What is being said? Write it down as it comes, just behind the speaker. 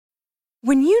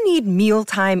When you need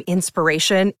mealtime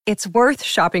inspiration, it's worth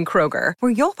shopping Kroger,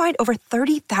 where you'll find over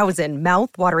 30,000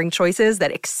 mouth-watering choices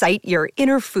that excite your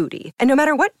inner foodie. And no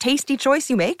matter what tasty choice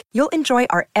you make, you'll enjoy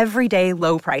our everyday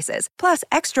low prices, plus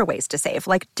extra ways to save,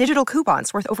 like digital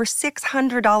coupons worth over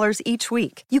 $600 each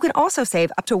week. You can also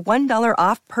save up to $1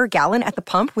 off per gallon at the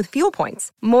pump with fuel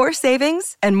points. More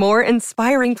savings and more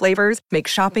inspiring flavors make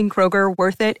shopping Kroger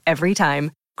worth it every time.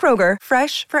 Kroger,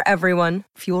 fresh for everyone.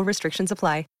 Fuel restrictions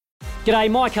apply. G'day,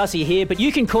 Mike Hussey here, but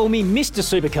you can call me Mr.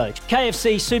 Supercoach.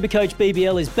 KFC Supercoach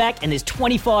BBL is back and there's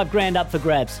 25 grand up for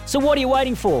grabs. So what are you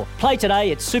waiting for? Play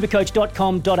today at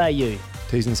supercoach.com.au.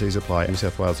 T's and C's apply. New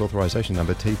South Wales authorisation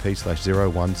number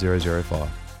TP/01005.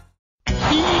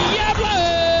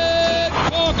 Yablett!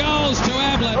 4 goals to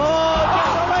Ablett.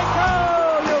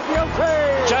 Oh, you're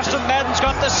guilty. Justin Madden's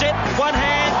got the set, one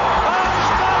hand.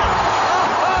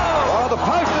 Oh, the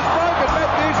post is broken.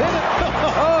 Matthews hit it.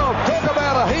 Oh, talk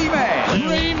about a he-man.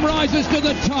 Dream rises to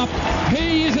the top.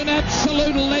 He is an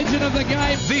absolute legend of the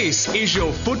game. This is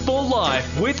your Football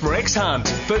Life with Rex Hunt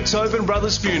for Tobin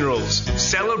Brothers Funerals,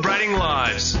 celebrating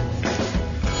lives.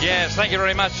 Yes, thank you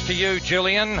very much to you,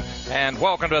 Julian, and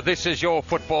welcome to This Is Your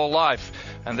Football Life.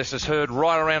 And this is heard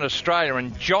right around Australia.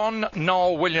 And John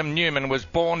Noel William Newman was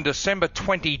born December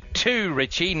 22,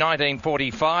 Richie,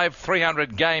 1945,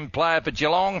 300-game player for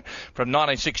Geelong from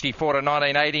 1964 to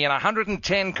 1980 and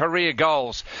 110 career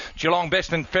goals. Geelong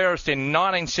best and fairest in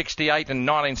 1968 and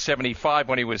 1975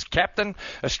 when he was captain.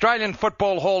 Australian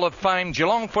Football Hall of Fame,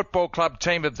 Geelong Football Club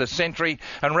Team of the Century,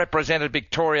 and represented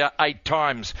Victoria 8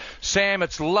 times. Sam,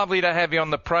 it's lovely to have you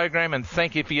on the program, and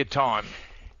thank you for your time.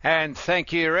 And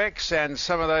thank you, Rex, and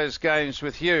some of those games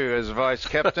with you as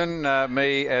vice-captain,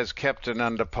 me as captain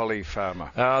under Polly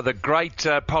Farmer. The great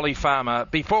Polly Farmer.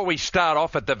 Before we start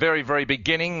off at the very, very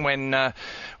beginning, when Nan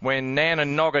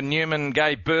and Nogga Newman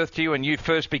gave birth to you and you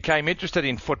first became interested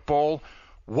in football,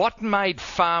 what made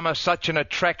Farmer such an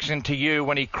attraction to you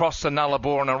when he crossed the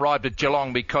Nullarbor and arrived at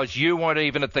Geelong? Because you weren't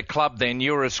even at the club then.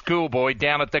 You were a schoolboy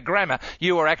down at the grammar.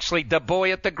 You were actually the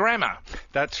boy at the grammar.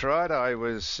 That's right. I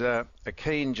was a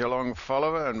keen Geelong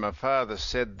follower, and my father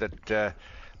said that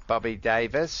Bobby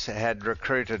Davis had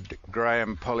recruited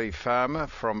Graham Polly Farmer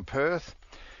from Perth,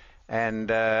 and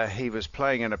he was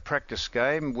playing in a practice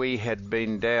game. We had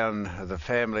been down, the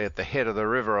family, at the head of the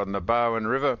river on the Barwon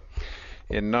River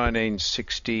in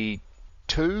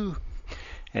 1962,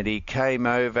 and he came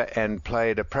over and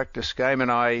played a practice game,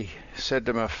 and I said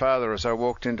to my father as I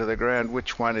walked into the ground,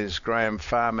 which one is Graham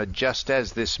Farmer, just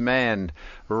as this man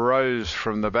rose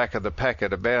from the back of the pack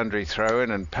at a boundary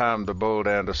throw-in and palmed the ball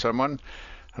down to someone,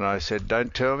 and I said,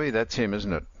 don't tell me, that's him,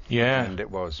 isn't it? Yeah. And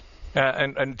it was.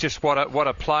 And just what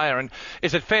a player. And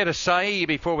is it fair to say,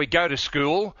 before we go to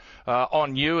school,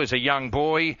 on you as a young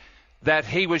boy, that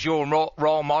he was your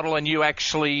role model and you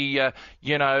actually,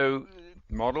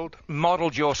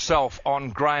 modelled yourself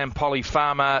on Graham Polly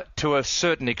Farmer to a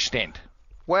certain extent?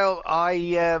 Well,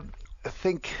 I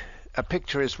think a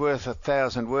picture is worth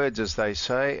 1,000 words, as they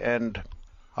say, and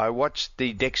I watched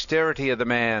the dexterity of the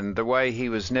man, the way he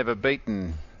was never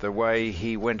beaten, the way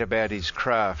he went about his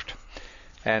craft,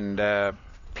 and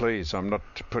please, I'm not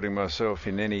putting myself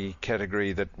in any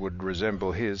category that would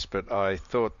resemble his, but I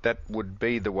thought that would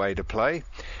be the way to play.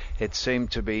 It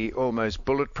seemed to be almost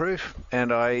bulletproof,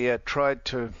 and I tried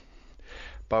to,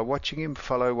 by watching him,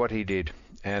 follow what he did.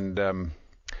 And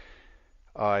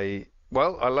I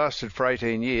lasted for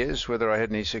 18 years, whether I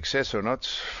had any success or not,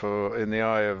 in the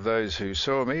eye of those who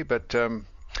saw me, but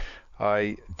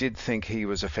I did think he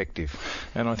was effective.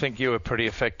 And I think you were pretty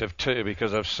effective too,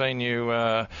 because I've seen you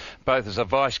both as a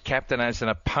vice-captain, as an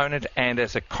opponent and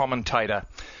as a commentator.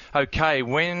 Okay,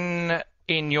 when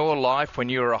in your life, when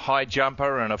you were a high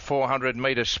jumper and a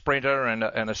 400-metre sprinter and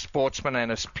a sportsman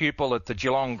and a pupil at the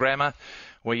Geelong Grammar,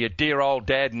 where your dear old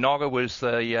dad Nogga was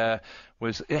a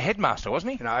headmaster,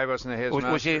 wasn't he? No, he wasn't a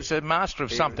headmaster. Was he a master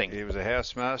of something? He was a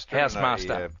housemaster.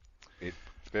 Housemaster.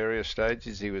 Various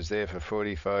stages. He was there for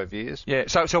 45 years. Yeah.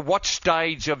 So what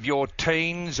stage of your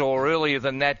teens or earlier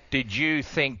than that did you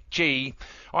think, gee,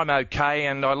 I'm okay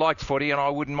and I like footy and I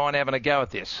wouldn't mind having a go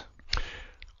at this?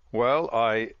 Well,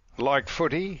 I liked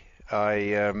footy.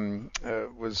 I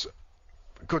was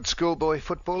a good schoolboy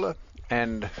footballer,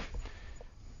 and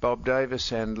Bob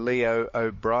Davis and Leo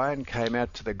O'Brien came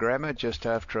out to the grammar just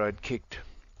after I'd kicked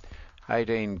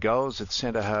 18 goals at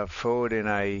centre-half forward in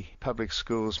a public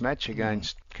schools match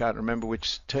against, can't remember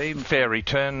which team. Fair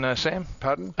return, Sam?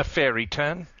 Pardon? A fair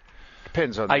return?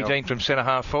 Depends on 18 from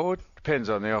centre-half forward? Depends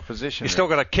on the opposition. You still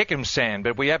got to kick him, Sam,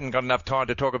 but we haven't got enough time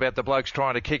to talk about the blokes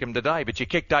trying to kick him today. But you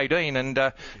kicked 18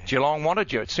 and Geelong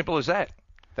wanted you. It's simple as that.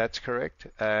 That's correct.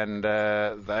 And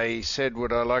they said,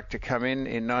 would I like to come in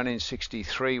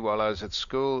 1963 while I was at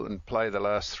school and play the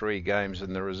last 3 games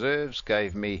in the reserves.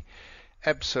 Gave me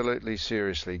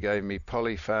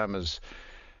Polly Farmer's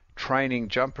training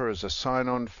jumper as a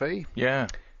sign-on fee. Yeah.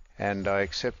 And I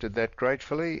accepted that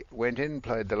gratefully. Went in,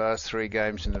 played the last 3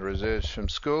 games in the reserves from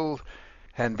school.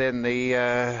 And then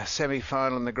the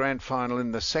semi-final and the grand final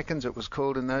in the seconds, it was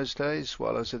called in those days,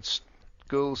 while I was at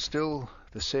school still.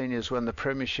 The seniors won the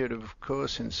premiership, of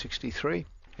course, in 63.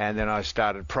 And then I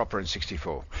started proper in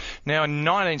 64. Now, in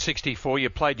 1964, you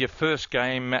played your first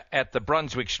game at the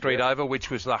Brunswick Street Oval, which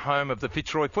was the home of the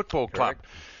Fitzroy Football Club. Correct.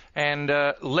 And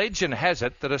legend has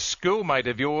it that a schoolmate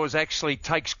of yours actually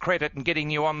takes credit in getting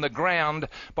you on the ground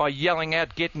by yelling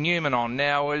out, "Get Newman on."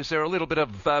 Now, is there a little bit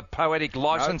of poetic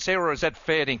licence there, or is that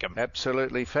fair dinkum?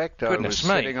 Absolutely fact. Goodness I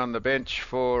was me. sitting on the bench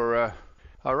for...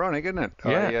 ironic, isn't it?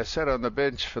 Yeah. I sat on the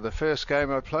bench for the first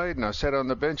game I played, and I sat on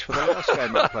the bench for the last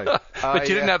game I played. But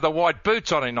you didn't have the white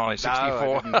boots on in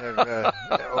 1964. No, I didn't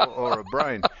have, or a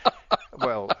brain.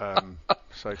 Well,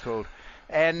 so-called.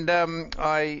 And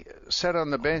I sat on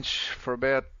the bench for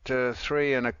about 3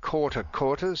 1/4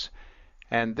 quarters,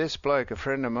 and this bloke, a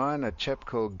friend of mine, a chap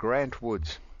called Grant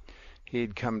Woods,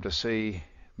 he'd come to see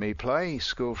me play,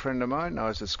 school friend of mine. I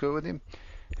was at school with him,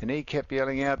 and he kept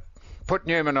yelling out, "Put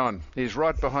Newman on." He's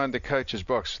right behind the coach's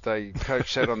box. The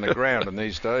coach sat on the ground in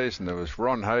these days, and there was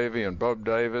Ron Hovey and Bob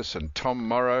Davis and Tom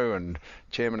Morrow and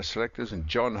chairman of selectors and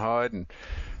John Hyde and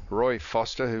Roy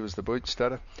Foster, who was the boot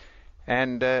stutter.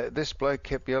 And this bloke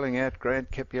kept yelling out,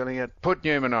 Grant kept yelling out, "Put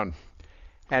Newman on."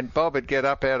 And Bob would get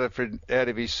up out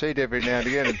of his seat every now and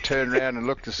again and turn around and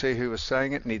look to see who was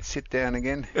saying it, and he'd sit down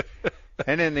again.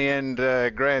 And in the end,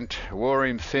 Grant wore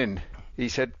him thin. He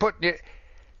said,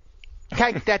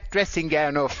 "Take that dressing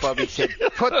gown off, Bob," he said.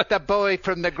 "Put the boy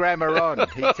from the grammar on."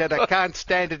 He said, "I can't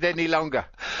stand it any longer."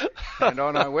 And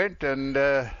on I went, and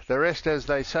the rest, as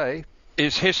they say,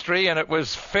 is history, and it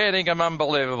was fair dinkum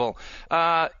unbelievable.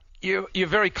 You're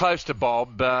very close to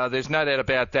Bob. There's no doubt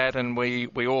about that, and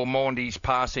we all mourned his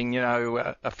passing,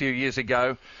 a few years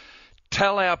ago.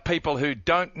 Tell our people who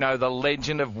don't know the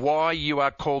legend of why you are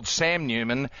called Sam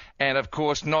Newman, and of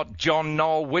course not John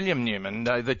Noel William Newman,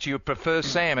 that you prefer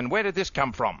Sam. And where did this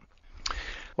come from?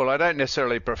 Well, I don't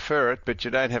necessarily prefer it, but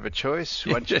you don't have a choice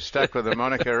once you're stuck with the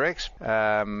moniker Rex.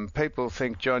 People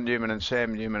think John Newman and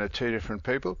Sam Newman are 2 different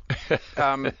people.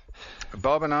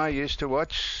 Bob and I used to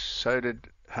watch, so did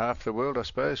half the world, I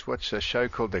suppose, watch a show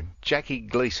called the Jackie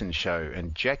Gleason Show.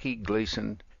 And Jackie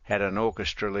Gleason had an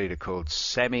orchestra leader called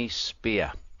Sammy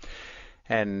Spear.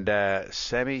 And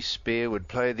Sammy Spear would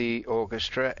play the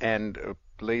orchestra and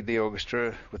lead the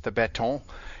orchestra with the baton.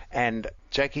 And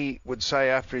Jackie would say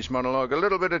after his monologue, "A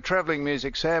little bit of travelling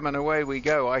music, Sam," and away we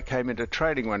go. I came into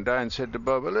training one day and said to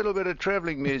Bob, "A little bit of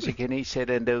travelling music," and he said,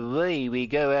 "And away we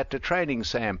go out to training,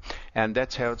 Sam." And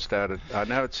that's how it started. I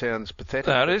know it sounds pathetic.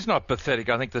 No, it is not pathetic.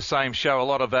 I think the same show, a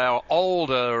lot of our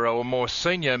older or more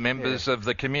senior members of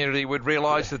the community would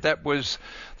realise that was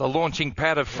the launching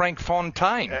pad of Frank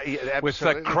Fontaine with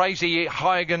the crazy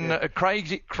Huygen,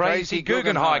 crazy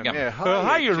Guggenheim. Yeah.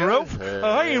 Hi, Ralph.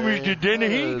 Hi, Mr.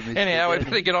 Dennehy. Anyhow, we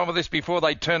better get on with this before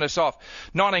they turn us off.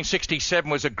 1967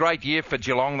 was a great year for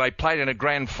Geelong. They played in a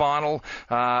grand final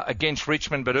against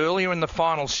Richmond, but earlier in the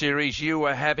final series, you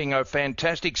were having a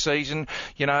fantastic season,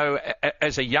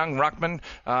 as a young ruckman.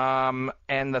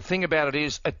 And the thing about it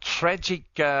is a tragic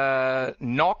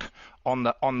knock on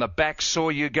the back saw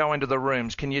you go into the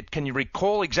rooms. Can you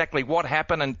recall exactly what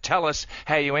happened and tell us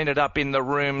how you ended up in the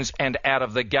rooms and out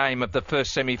of the game of the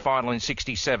first semi-final in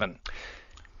 67?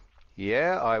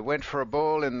 Yeah, I went for a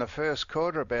ball in the first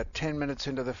quarter, about 10 minutes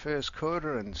into the first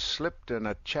quarter, and slipped, and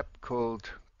a chap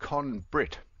called Con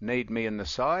Britt kneed me in the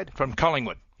side. From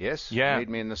Collingwood? Yes, yeah. Kneed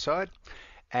me in the side,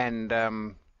 and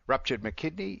ruptured my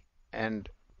kidney, and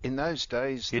in those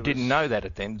days... You didn't know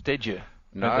that then, did you?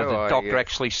 No, the doctor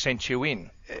actually sent you in.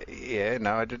 Yeah,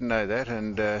 no, I didn't know that,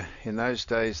 and in those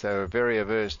days they were very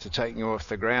averse to taking you off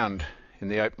the ground in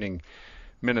the opening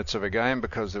minutes of a game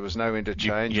because there was no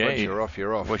interchange. Once you're off,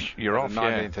 you're off. You're off,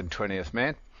 19th and 20th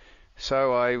man.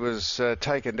 So I was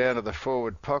taken down to the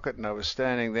forward pocket, and I was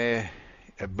standing there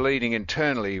bleeding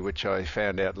internally, which I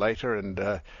found out later,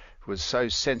 and was so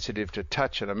sensitive to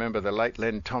touch. And I remember the late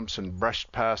Len Thompson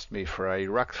brushed past me for a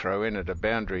ruck throw-in at a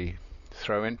boundary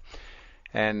throw-in,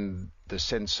 and the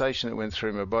sensation that went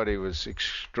through my body was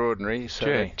extraordinary. So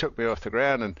they took me off the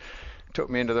ground and took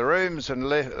me into the rooms and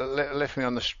left me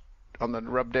on the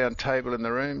rub-down table in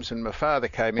the rooms, and my father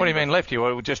came in. What do you mean left you?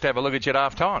 We'll just have a look at you at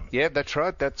half-time. Yeah, that's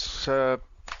right. That's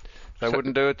They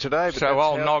wouldn't do it today. But so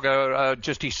old Nogger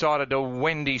just decided to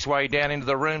wend his way down into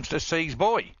the rooms to see his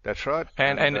boy. That's right.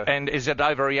 And is it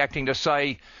overreacting to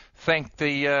say thank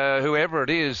the whoever it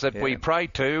is that we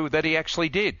prayed to that he actually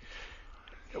did?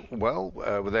 Well,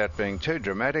 without being too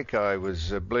dramatic, I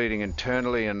was bleeding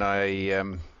internally, and I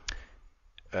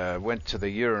went to the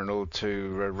urinal to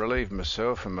relieve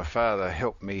myself, and my father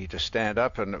helped me to stand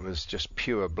up, and it was just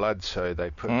pure blood, so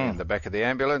they put me in the back of the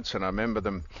ambulance, and I remember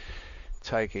them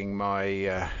taking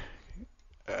my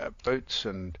boots,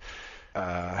 and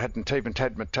hadn't even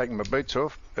taken my boots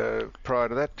off prior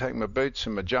to that, taking my boots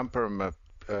and my jumper and my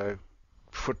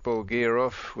football gear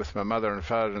off with my mother and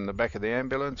father in the back of the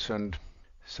ambulance, and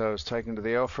so I was taken to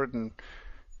the Alfred, and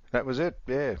that was it,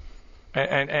 yeah.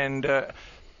 And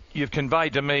you've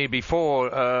conveyed to me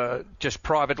before, just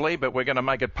privately, but we're going to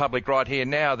make it public right here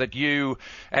now, that you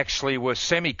actually were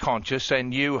semi-conscious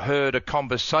and you heard a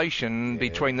conversation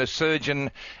between the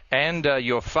surgeon and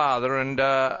your father, and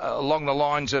along the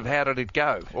lines of how did it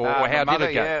go, or how did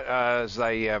it go? As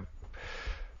they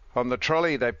on the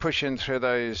trolley, they push in through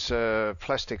those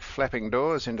plastic flapping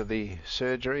doors into the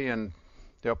surgery and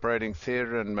the operating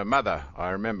theatre, and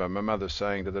I remember my mother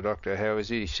saying to the doctor, "How is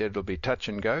he?" He said, "It'll be touch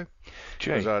and go,"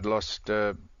 because I'd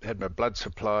had my blood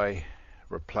supply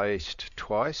replaced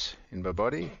twice in my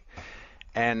body,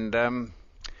 and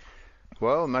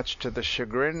well, much to the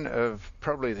chagrin of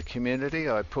probably the community,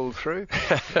 I pulled through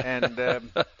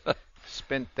and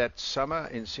spent that summer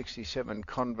in 67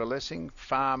 convalescing.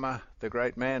 Farmer, the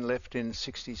great man, left in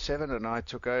 67, and I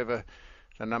took over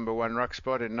the number one ruck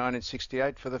spot in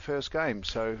 1968 for the first game,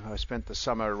 so I spent the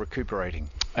summer recuperating.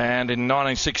 And in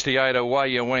 1968, away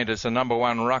you went as the number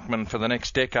one ruckman for the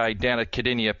next decade down at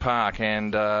Cardinia Park,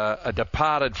 and a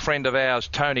departed friend of ours,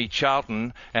 Tony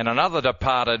Charlton, and another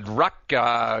departed ruck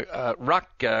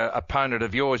opponent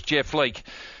of yours, Jeff Leake,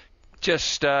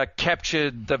 just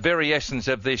captured the very essence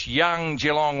of this young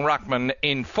Geelong ruckman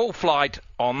in full flight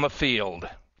on the field.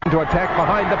 To attack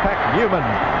behind the pack,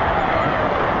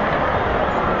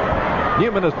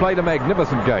 Newman has played a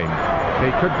magnificent game. He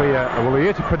could be he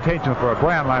is a contention for a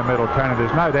Brownlow medal, Tony.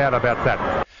 There's no doubt about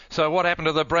that. So what happened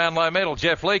to the Brownlow medal?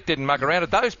 Jeff Leake didn't mug around.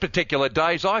 At those particular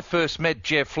days, I first met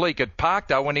Jeff Leake at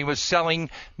Parkdale when he was selling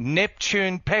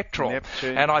Neptune petrol.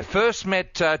 And I first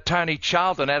met Tony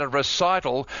Charlton at a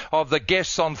recital of the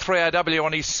guests on 3AW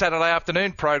on his Saturday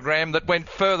afternoon program that went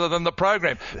further than the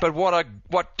program. But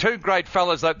what two great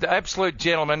fellas, the absolute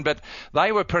gentlemen, but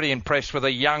they were pretty impressed with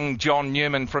a young John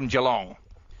Newman from Geelong.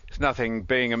 It's nothing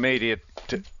being immediate,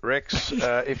 Rex.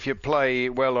 If you play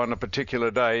well on a particular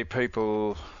day,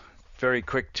 people very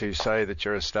quick to say that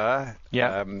you're a star.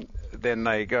 Yeah. Then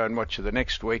they go and watch you the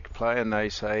next week play, and they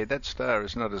say that star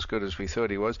is not as good as we thought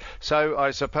he was. So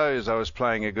I suppose I was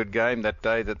playing a good game that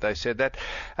day that they said that.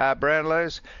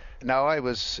 Brownlows. No, I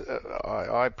was.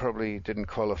 I probably didn't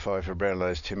qualify for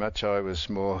Brownlows too much. I was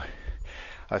more.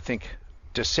 I think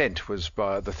dissent was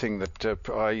by the thing that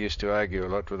I used to argue a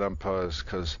lot with umpires,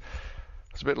 because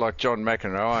it's a bit like John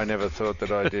McEnroe. I never thought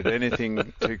that I did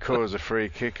anything to cause a free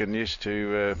kick, and used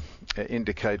to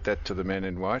indicate that to the men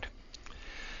in white.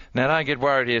 Now, don't get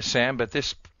worried here, Sam, but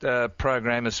this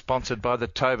program is sponsored by the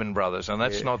Tobin brothers, and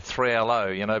that's not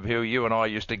 3LO, who you and I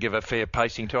used to give a fair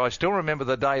pacing to. I still remember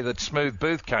the day that Smooth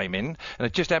Booth came in, and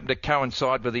it just happened to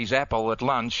coincide with his apple at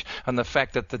lunch, and the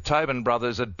fact that the Tobin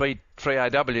brothers had beat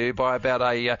 3AW by about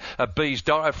a bee's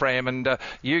diaphragm, and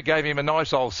you gave him a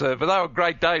nice old serve. But they were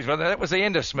great days. But that was the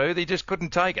end of Smooth. He just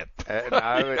couldn't take it.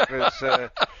 No, it was...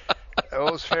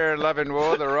 all's fair in love and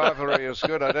war. The rivalry was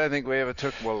good. I don't think we ever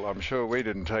took... Well, I'm sure we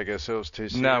didn't take ourselves too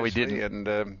seriously. No, we didn't.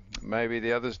 And maybe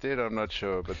the others did. I'm not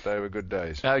sure, but they were good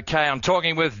days. Okay, I'm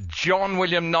talking with John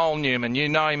William Noel Newman. You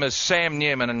know him as Sam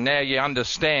Newman, and now you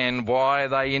understand why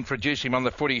they introduce him on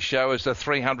the Footy Show as the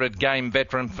 300-game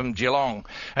veteran from Geelong.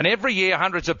 And every year,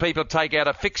 hundreds of people take out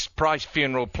a fixed-price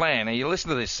funeral plan. And you listen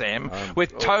to this, Sam,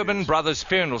 with Tobin Brothers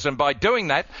Funerals. And by doing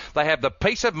that, they have the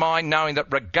peace of mind knowing that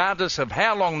regardless of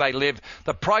how long they live,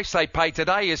 the price they pay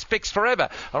today is fixed forever.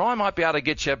 And I might be able to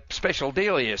get you a special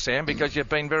deal here, Sam, because you've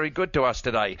been very good to us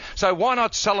today. So why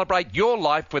not celebrate your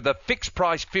life with a fixed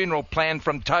price funeral plan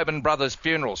from Tobin Brothers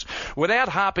Funerals, without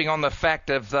harping on the fact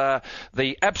of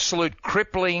the absolute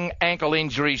crippling ankle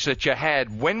injuries that you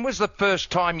had? When was the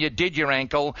first time you did your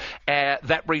ankle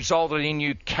that resulted in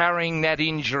you carrying that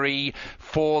injury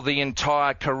for the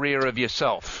entire career of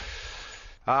yourself?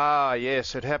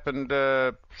 Yes, it happened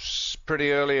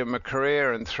pretty early in my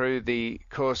career, and through the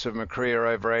course of my career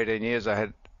over 18 years, I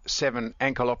had 7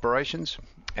 ankle operations,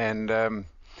 and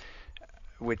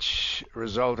which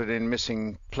resulted in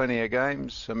missing plenty of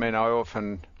games. I mean, I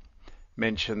often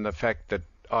mention the fact that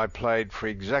I played for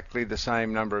exactly the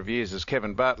same number of years as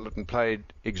Kevin Bartlett and played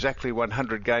exactly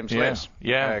 100 games less.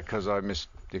 Yeah. Because I missed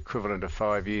the equivalent of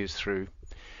 5 years through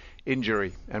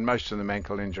injury, and most of them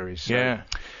ankle injuries. So, yeah.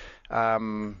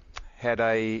 Had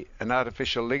an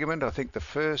artificial ligament, I think the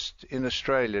first in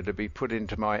Australia to be put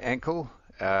into my ankle,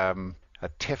 a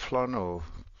Teflon or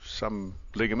some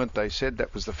ligament, they said.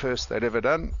 That was the first they'd ever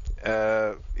done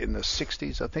in the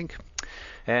 60s, I think,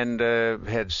 and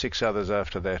had 6 others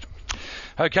after that.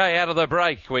 Okay, out of the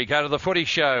break, we go to the Footy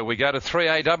Show, we go to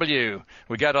 3AW,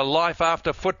 we go to Life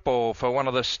After Football for one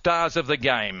of the stars of the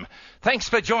game. Thanks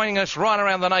for joining us right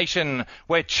around the nation.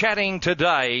 We're chatting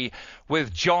today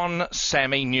with John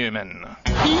Sammy Newman.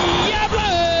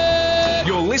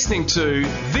 You're listening to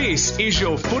This Is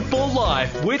Your Football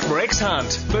Life with Rex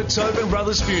Hunt for Tobin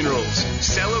Brothers Funerals,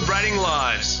 celebrating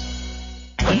lives.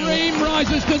 Dream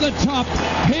rises to the top.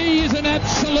 He is an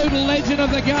absolute legend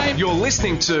of the game. You're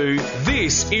listening to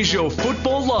This Is Your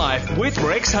Football Life with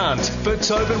Rex Hunt for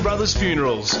Tobin Brothers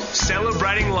Funerals,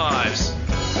 celebrating lives.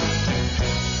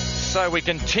 So we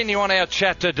continue on our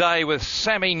chat today with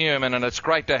Sammy Newman, and it's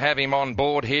great to have him on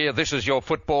board here. This is Your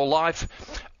Football Life.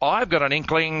 I've got an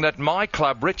inkling that my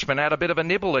club, Richmond, had a bit of a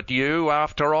nibble at you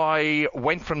after I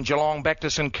went from Geelong back to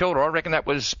St Kilda. I reckon that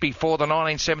was before the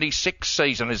 1976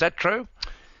 season. Is that true?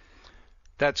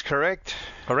 That's correct.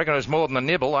 I reckon it was more than a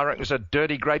nibble. I reckon it was a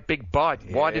dirty, great big bite.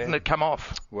 Yeah. Why didn't it come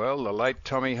off? Well, the late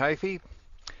Tommy Hafey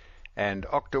and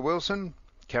Octa Wilson,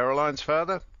 Caroline's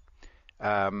father,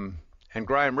 and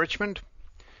Graham Richmond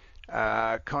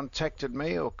contacted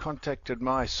me, or contacted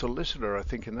my solicitor, I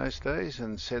think, in those days,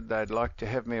 and said they'd like to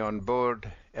have me on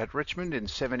board at Richmond in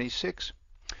 76.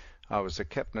 I was the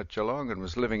captain at Geelong and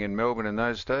was living in Melbourne in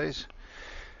those days.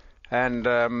 And,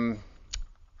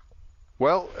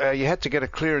 you had to get a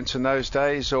clearance in those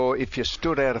days, or if you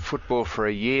stood out of football for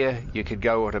a year, you could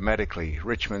go automatically.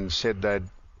 Richmond said they'd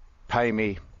pay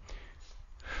me,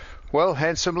 well,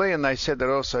 handsomely, and they said they'd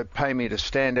also pay me to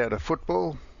stand out of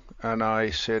football. And I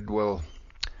said, well,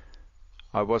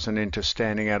 I wasn't into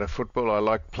standing out of football. I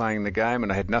liked playing the game,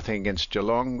 and I had nothing against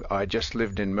Geelong. I just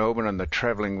lived in Melbourne, and the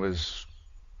travelling was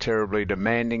terribly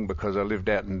demanding because I lived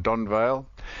out in Donvale,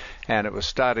 and it was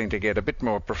starting to get a bit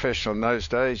more professional in those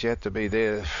days. You had to be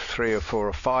there 3 or 4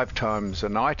 or 5 times a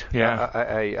night,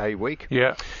 a week.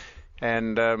 Yeah.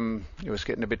 And it was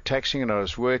getting a bit taxing, and I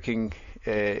was working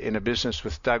in a business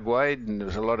with Doug Wade, and there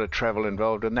was a lot of travel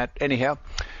involved in that. Anyhow,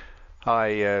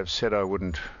 I said I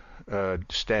wouldn't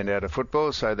stand out of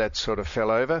football, so that sort of fell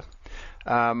over.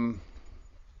 I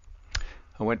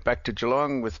went back to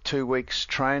Geelong with 2 weeks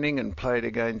training and played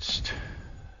against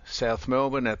South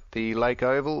Melbourne at the Lake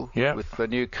Oval with the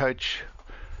new coach,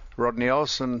 Rodney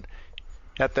Olsen,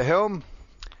 at the helm.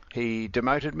 He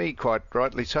demoted me, quite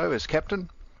rightly so, as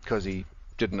captain, because he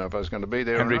didn't know if I was going to be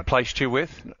there and or not. Replaced you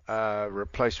with?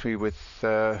 Replaced me with,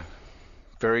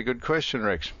 very good question,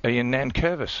 Rex. Ian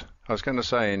Nankervis. I was going to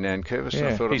say Ian Nankervis. Yeah.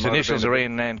 I thought his initials are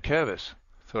Ian Nankervis.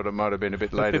 Thought it might have been a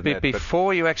bit later than that.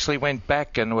 Before you actually went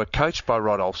back and were coached by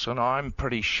Rod Olsen, I'm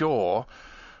pretty sure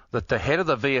that the head of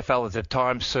the VFL at the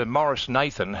time, Sir Maurice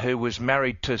Nathan, who was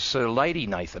married to Sir Lady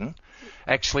Nathan,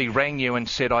 actually rang you and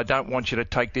said, I don't want you to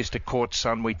take this to court,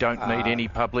 son. We don't need any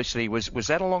publicity. Was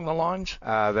that along the lines?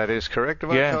 That is correct.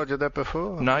 Have I told you that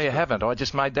before? No, you haven't. I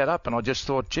just made that up, and I just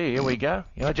thought, gee, here we go.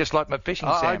 You know, just like my fishing,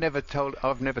 Sam.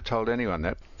 I've never told anyone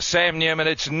that. Sam Newman,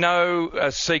 it's no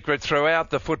secret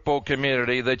throughout the football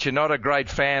community that you're not a great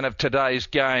fan of today's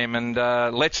game. And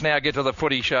let's now get to the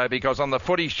Footy Show, because on the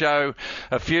Footy Show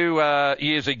a few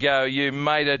years ago, you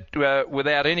made it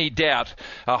without any doubt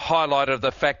a highlight of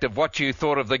the fact of what you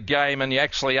thought of the game, and you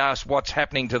actually asked what's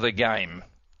happening to the game.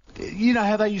 You know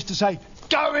how they used to say,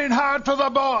 go in hard for the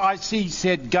ball. He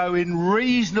said, go in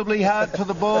reasonably hard for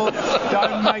the ball.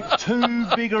 Don't make too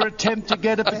big an attempt to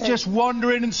get it, but just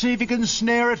wander in and see if you can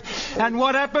snare it. And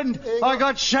what happened? I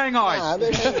got shanghaied.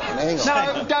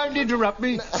 No, don't interrupt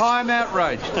me. I'm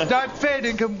outraged. Fair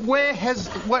dinkum,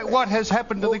 what has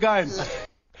happened to the game?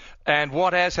 And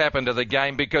what has happened to the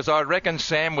game? Because I reckon,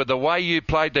 Sam, with the way you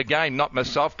played the game, not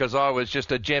myself, because I was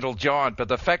just a gentle giant, but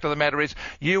the fact of the matter is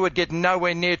you would get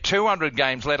nowhere near 200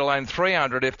 games, let alone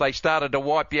 300, if they started to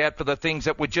wipe you out for the things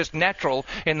that were just natural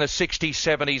in the 60s,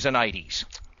 70s and 80s.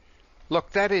 Look,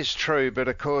 that is true, but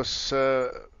of course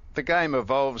the game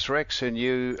evolves, Rex, and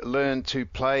you learn to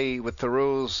play with the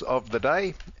rules of the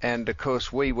day, and of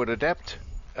course we would adapt.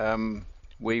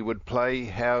 We would play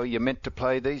how you're meant to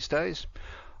play these days.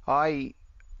 I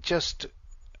just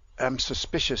am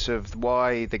suspicious of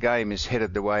why the game is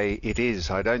headed the way it is.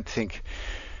 I don't think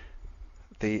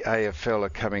the AFL are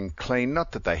coming clean.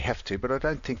 Not that they have to, but I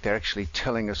don't think they're actually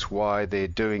telling us why they're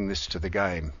doing this to the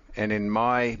game. And in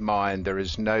my mind, there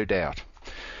is no doubt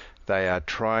they are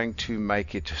trying to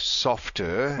make it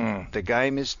softer. The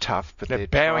game is tough, but they're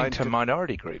bowing to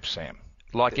minority groups, Sam.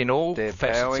 Like in all facets of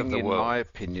the world. They're bowing, in my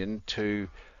opinion, to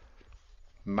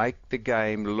make the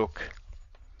game look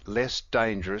less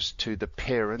dangerous to the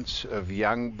parents of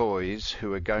young boys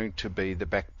who are going to be the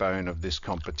backbone of this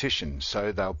competition.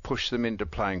 So they'll push them into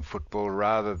playing football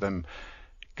rather than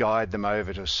guide them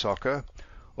over to soccer.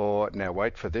 Or, now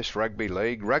wait for this, rugby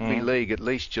league. Rugby league, at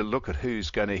least you look at who's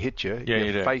going to hit you. Yeah,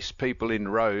 you face people in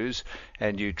rows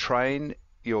and you train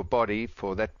your body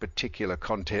for that particular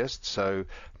contest, so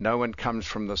no one comes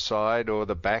from the side or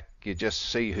the back. You just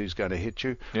see who's going to hit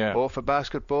you. Yeah. Or for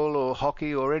basketball or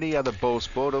hockey or any other ball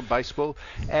sport or baseball.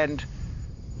 And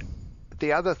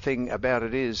the other thing about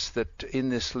it is that in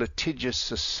this litigious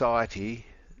society,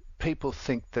 people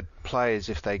think that players,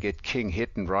 if they get king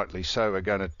hit, and rightly so, are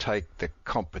going to take the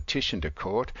competition to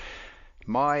court.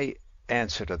 My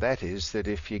answer to that is that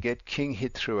if you get king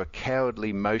hit through a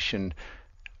cowardly motion,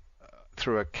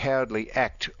 through a cowardly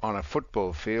act on a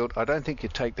football field, I don't think you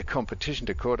take the competition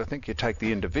to court. I think you take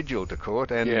the individual to court,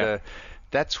 and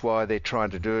that's why they're trying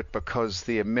to do it, because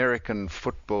the American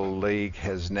Football League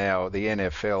has now, the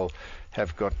NFL,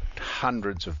 have got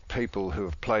hundreds of people who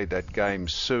have played that game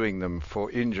suing them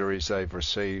for injuries they've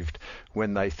received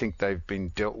when they think they've been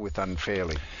dealt with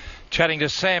unfairly. Chatting to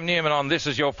Sam Newman on This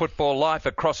Is Your Football Life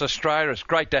across Australia. It's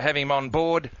great to have him on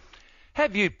board.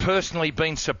 Have you personally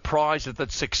been surprised at the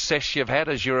success you've had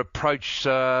as you approach,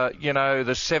 the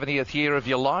 70th year of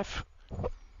your life?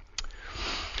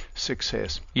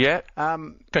 Success. Yeah.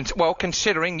 Well,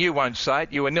 considering, you won't say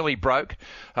it, you were nearly broke.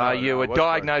 You were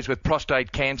diagnosed with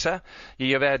prostate cancer.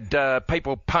 You've had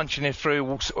people punching you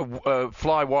through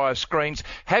fly wire screens.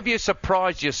 Have you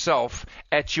surprised yourself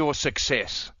at your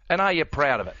success? And are you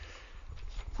proud of it?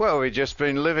 Well, we've just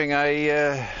been living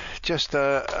a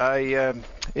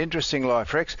interesting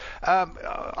life, Rex.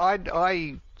 I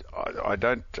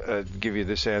don't give you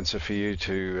this answer for you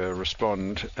to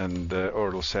respond, and or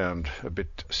it'll sound a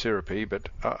bit syrupy. But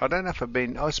I don't know if I've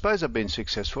been. I suppose I've been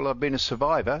successful. I've been a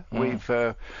survivor.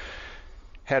 We've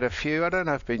had a few. I don't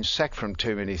know if I've been sacked from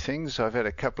too many things. I've had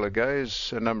a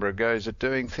number of goes at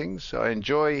doing things. I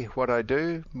enjoy what I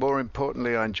do. More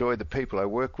importantly, I enjoy the people I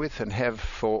work with and have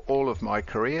for all of my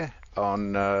career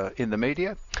in the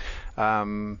media.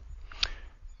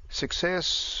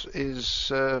 Success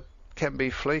can be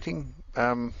fleeting.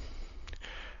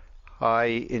 I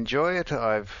enjoy it.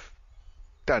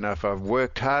 Don't know if I've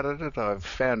worked hard at it. I've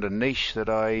found a niche that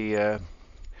I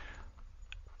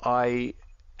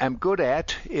am good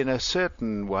at in a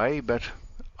certain way, but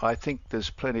I think there's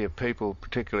plenty of people,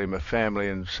 particularly my family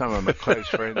and some of my close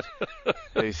friends,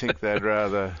 who think they'd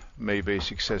rather me be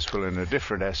successful in a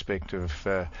different aspect of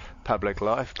public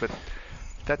life. But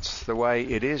that's the way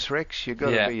it is, Rex. You've got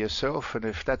to be yourself, and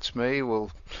if that's me, well,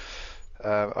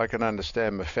 I can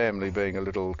understand my family being a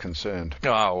little concerned.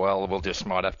 Oh, well, we'll just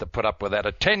might have to put up with that.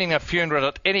 Attending a funeral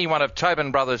at any one of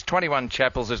Tobin Brothers' 21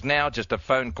 chapels is now just a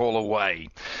phone call away.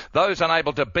 Those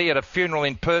unable to be at a funeral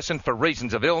in person for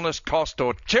reasons of illness, cost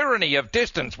or tyranny of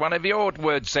distance, one of your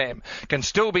words, Sam, can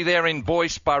still be there in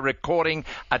voice by recording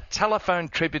a telephone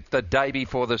tribute the day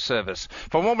before the service.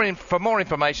 For more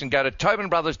information, go to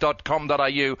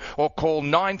tobinbrothers.com.au or call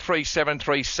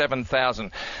 9373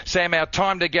 7000. Sam, our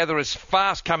time together is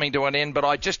fast coming to an end, but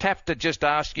I just have to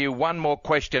ask you one more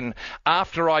question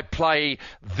after I play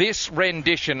this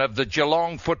rendition of the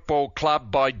Geelong Football Club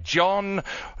by John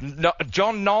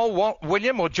Noel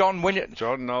William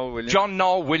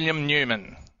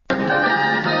Newman. We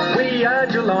are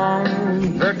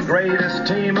Geelong, the greatest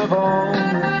team of all.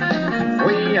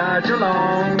 We are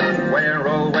Geelong, we're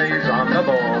always on the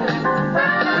ball.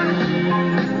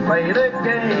 We play the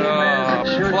game as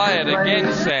it should play it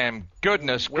again, Sam.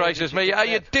 Goodness gracious me. Are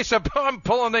you disappointed? I'm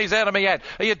pulling these out of my hat.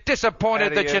 Are you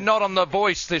disappointed that you're not on The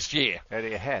Voice this year? Out of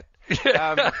your hat.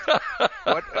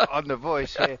 What? On The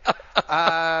Voice,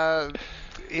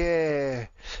 yeah.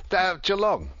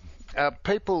 Geelong.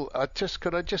 People,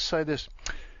 could I just say this?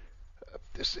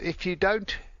 If you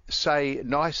don't say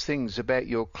nice things about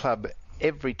your club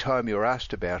every time you're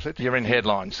asked about it, you're in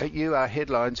headlines. You are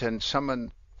headlines, and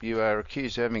you are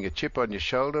accused of having a chip on your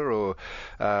shoulder or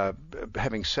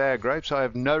having sour grapes. I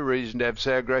have no reason to have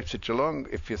sour grapes at Geelong,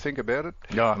 if you think about it.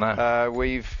 Oh, no.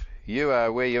 You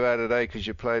are where you are today because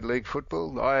you played league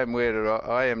football. I am where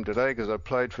I am today because I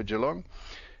played for Geelong.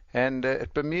 And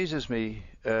it bemuses me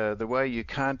the way you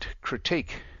can't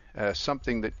critique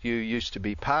something that you used to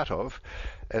be part of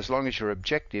as long as you're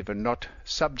objective and not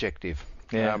subjective.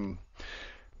 Yeah.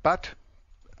 But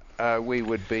we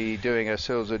would be doing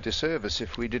ourselves a disservice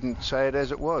if we didn't say it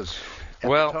as it was at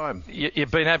the time.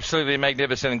 You've been absolutely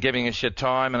magnificent in giving us your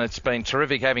time, and it's been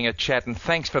terrific having a chat. And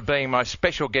thanks for being my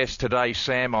special guest today,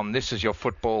 Sam, on This Is Your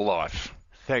Football Life.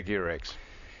 Thank you, Rex.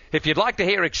 If you'd like to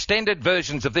hear extended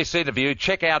versions of this interview,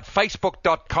 check out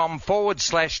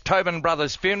facebook.com/Tobin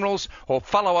Brothers Funerals or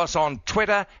follow us on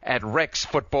Twitter @Rex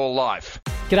Football Life.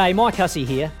 G'day, Mike Hussey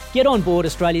here. Get on board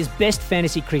Australia's best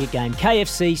fantasy cricket game,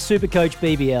 KFC Supercoach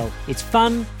BBL. It's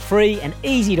fun, free and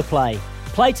easy to play.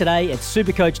 Play today at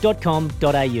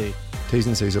supercoach.com.au. T's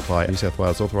and C's apply. New South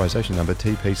Wales authorisation number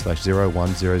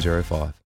TP/01005.